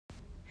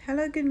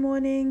Hello, good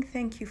morning.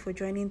 Thank you for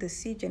joining the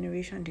Seed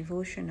Generation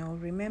devotional.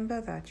 Remember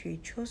that you're a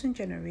chosen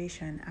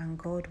generation and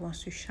God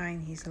wants to shine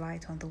His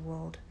light on the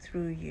world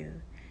through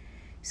you.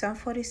 Psalm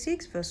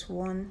 46, verse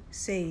 1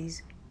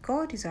 says,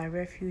 God is our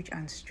refuge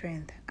and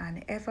strength,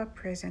 an ever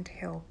present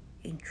help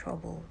in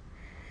trouble.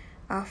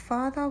 Our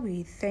Father,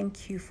 we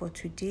thank you for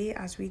today.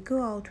 As we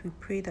go out, we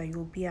pray that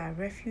you'll be our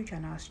refuge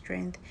and our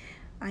strength,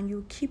 and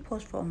you'll keep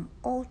us from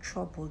all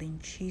trouble in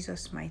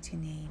Jesus' mighty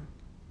name.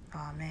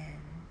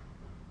 Amen.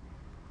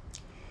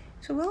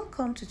 So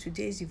welcome to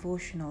today's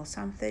devotional.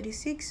 Psalm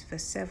 36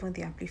 verse 7,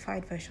 the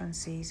Amplified Version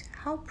says,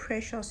 How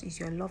precious is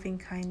your loving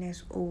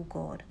kindness, O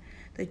God!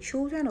 The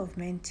children of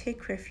men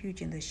take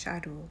refuge in the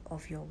shadow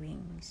of your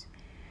wings.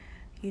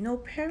 You know,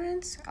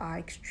 parents are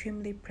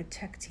extremely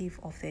protective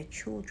of their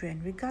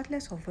children,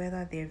 regardless of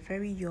whether they're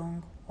very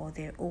young or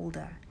they're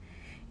older.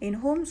 In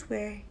homes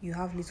where you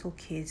have little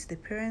kids, the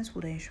parents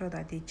would ensure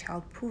that they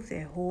child-proof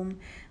their home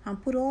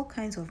and put all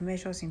kinds of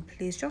measures in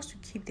place just to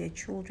keep their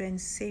children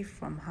safe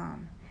from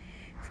harm.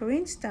 For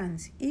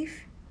instance,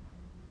 if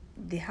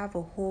they have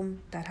a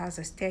home that has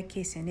a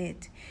staircase in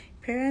it,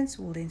 parents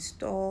would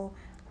install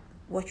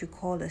what you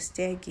call a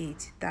stair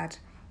gate that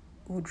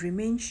would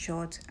remain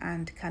shut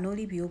and can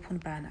only be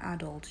opened by an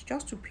adult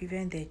just to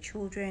prevent their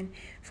children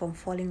from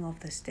falling off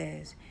the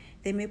stairs.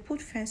 They may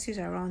put fences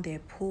around their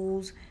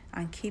pools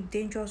and keep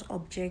dangerous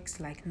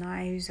objects like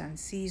knives and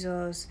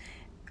scissors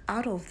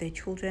out of their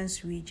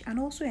children's reach, and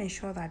also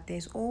ensure that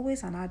there's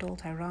always an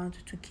adult around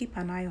to keep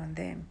an eye on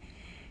them.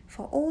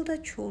 For older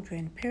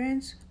children,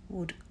 parents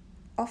would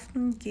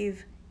often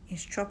give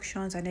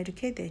instructions and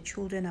educate their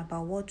children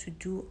about what to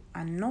do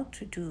and not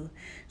to do.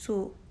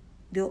 So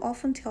they'll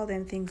often tell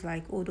them things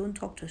like, oh, don't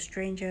talk to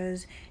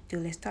strangers.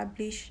 They'll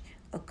establish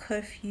a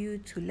curfew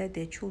to let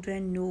their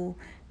children know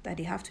that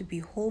they have to be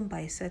home by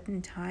a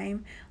certain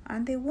time,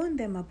 and they warn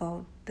them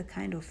about the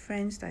kind of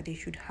friends that they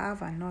should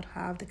have and not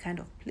have, the kind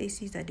of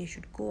places that they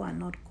should go and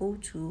not go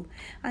to.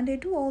 And they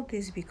do all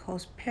this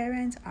because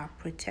parents are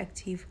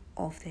protective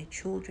of their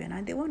children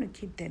and they want to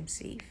keep them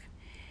safe.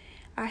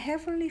 Our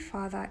Heavenly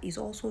Father is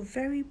also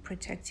very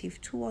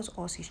protective towards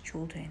us, His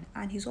children,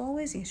 and He's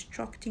always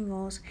instructing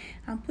us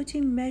and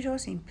putting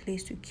measures in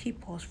place to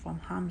keep us from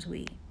harm's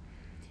way.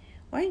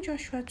 When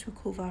Joshua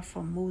took over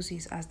from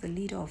Moses as the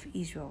leader of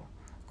Israel,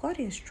 God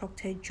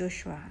instructed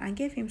Joshua and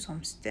gave him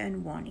some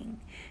stern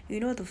warning. You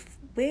know, the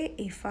way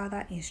a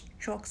father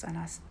instructs and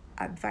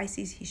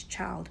advises his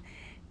child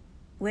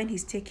when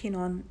he's taking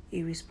on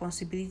a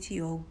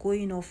responsibility or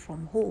going off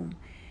from home,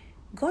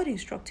 God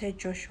instructed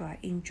Joshua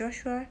in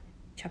Joshua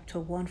chapter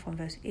 1 from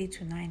verse 8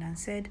 to 9 and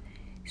said,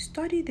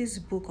 Study this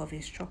book of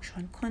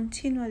instruction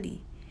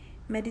continually.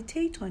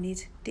 Meditate on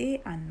it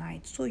day and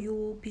night, so you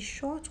will be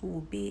sure to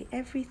obey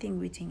everything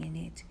written in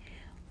it.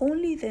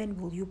 Only then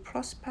will you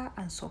prosper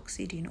and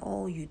succeed in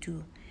all you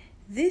do.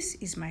 This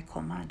is my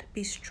command.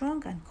 Be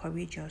strong and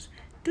courageous.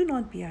 Do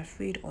not be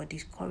afraid or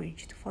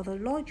discouraged, for the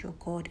Lord your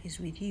God is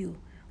with you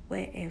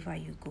wherever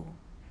you go.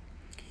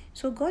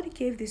 So God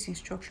gave these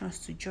instructions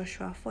to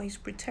Joshua for his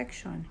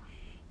protection.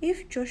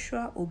 If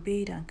Joshua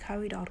obeyed and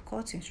carried out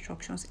God's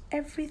instructions,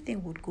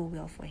 everything would go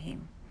well for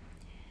him.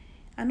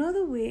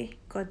 Another way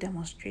God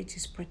demonstrates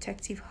His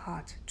protective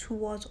heart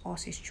towards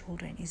us, His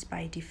children, is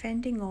by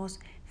defending us,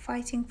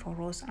 fighting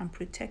for us, and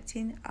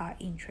protecting our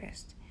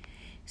interest.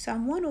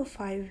 Psalm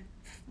 105,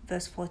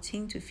 verse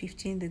 14 to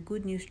 15, the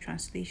Good News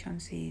Translation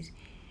says,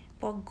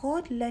 But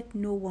God let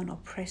no one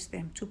oppress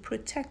them to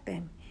protect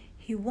them.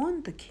 He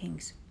warned the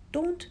kings,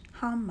 Don't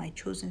harm my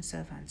chosen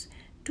servants.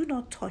 Do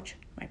not touch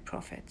my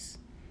prophets.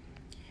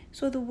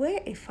 So the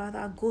way a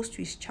father goes to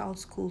his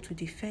child's school to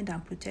defend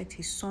and protect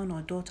his son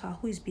or daughter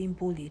who is being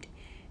bullied,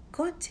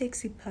 God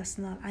takes it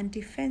personal and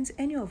defends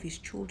any of his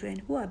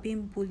children who are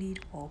being bullied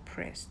or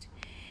oppressed.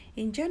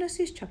 In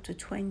Genesis chapter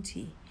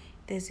 20,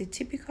 there's a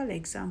typical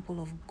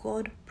example of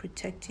God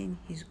protecting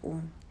his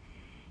own.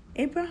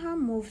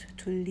 Abraham moved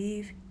to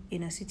live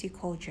in a city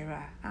called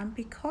Gerar, and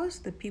because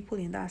the people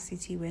in that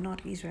city were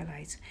not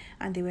Israelites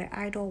and they were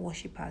idol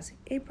worshippers,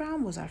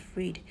 Abraham was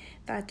afraid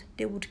that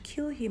they would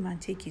kill him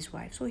and take his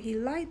wife. So he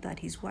lied that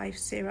his wife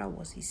Sarah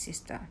was his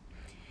sister.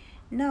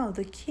 Now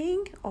the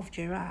king of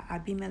Gerar,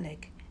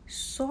 Abimelech,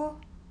 saw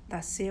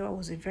that Sarah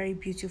was a very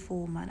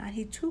beautiful woman, and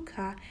he took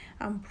her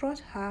and brought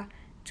her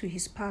to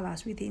his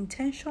palace with the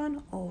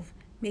intention of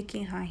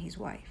making her his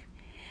wife.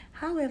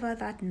 However,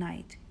 that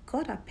night,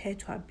 God appeared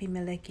to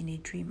Abimelech in a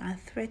dream and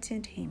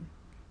threatened him.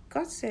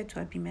 God said to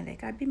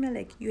Abimelech,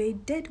 Abimelech, you're a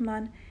dead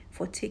man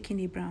for taking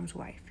Abraham's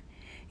wife.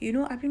 You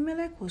know,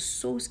 Abimelech was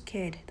so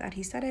scared that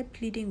he started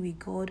pleading with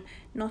God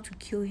not to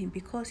kill him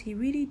because he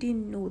really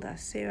didn't know that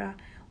Sarah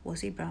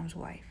was Abraham's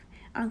wife.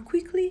 And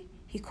quickly,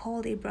 he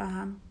called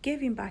Abraham,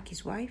 gave him back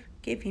his wife,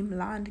 gave him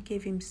land,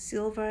 gave him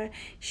silver,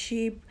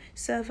 sheep,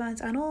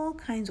 servants, and all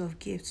kinds of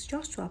gifts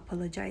just to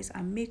apologize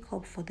and make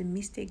up for the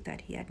mistake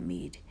that he had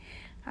made.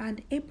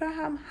 And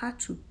Abraham had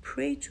to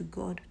pray to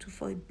God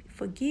to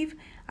forgive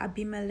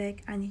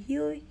Abimelech and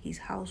heal his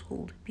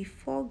household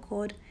before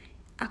God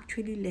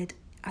actually let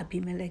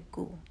Abimelech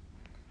go.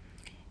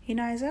 In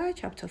Isaiah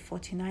chapter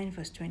 49,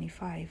 verse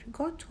 25,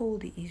 God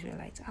told the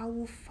Israelites, I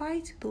will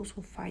fight those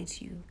who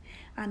fight you,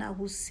 and I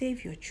will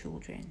save your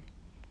children.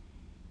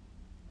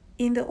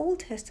 In the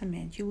Old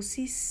Testament, you will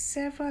see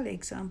several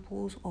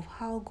examples of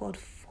how God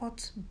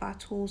fought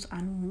battles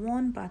and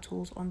won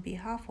battles on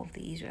behalf of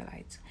the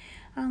Israelites.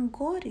 And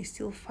God is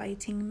still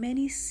fighting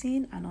many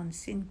seen and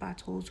unseen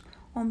battles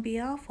on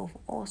behalf of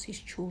us, His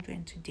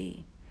children,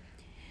 today.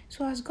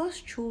 So as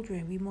God's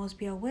children, we must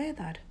be aware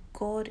that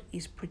God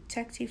is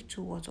protective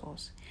towards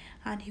us,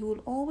 and He will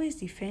always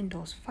defend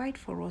us, fight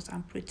for us,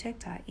 and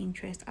protect our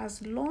interests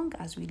as long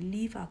as we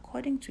live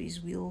according to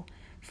His will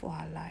for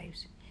our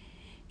lives.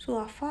 So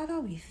our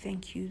Father, we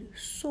thank you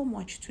so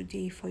much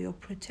today for your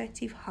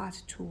protective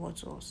heart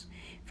towards us.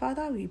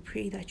 Father, we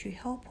pray that you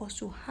help us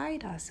to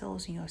hide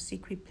ourselves in your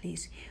secret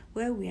place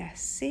where we are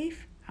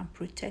safe and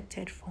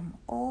protected from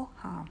all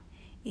harm.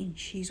 In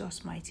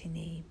Jesus' mighty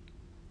name.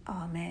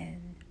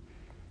 Amen.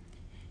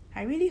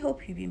 I really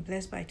hope you've been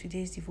blessed by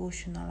today's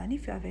devotional, and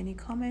if you have any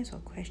comments or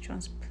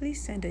questions,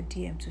 please send a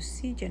DM to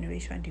C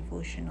Generation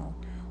Devotional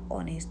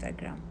on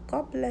Instagram.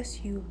 God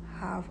bless you.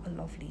 Have a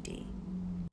lovely day.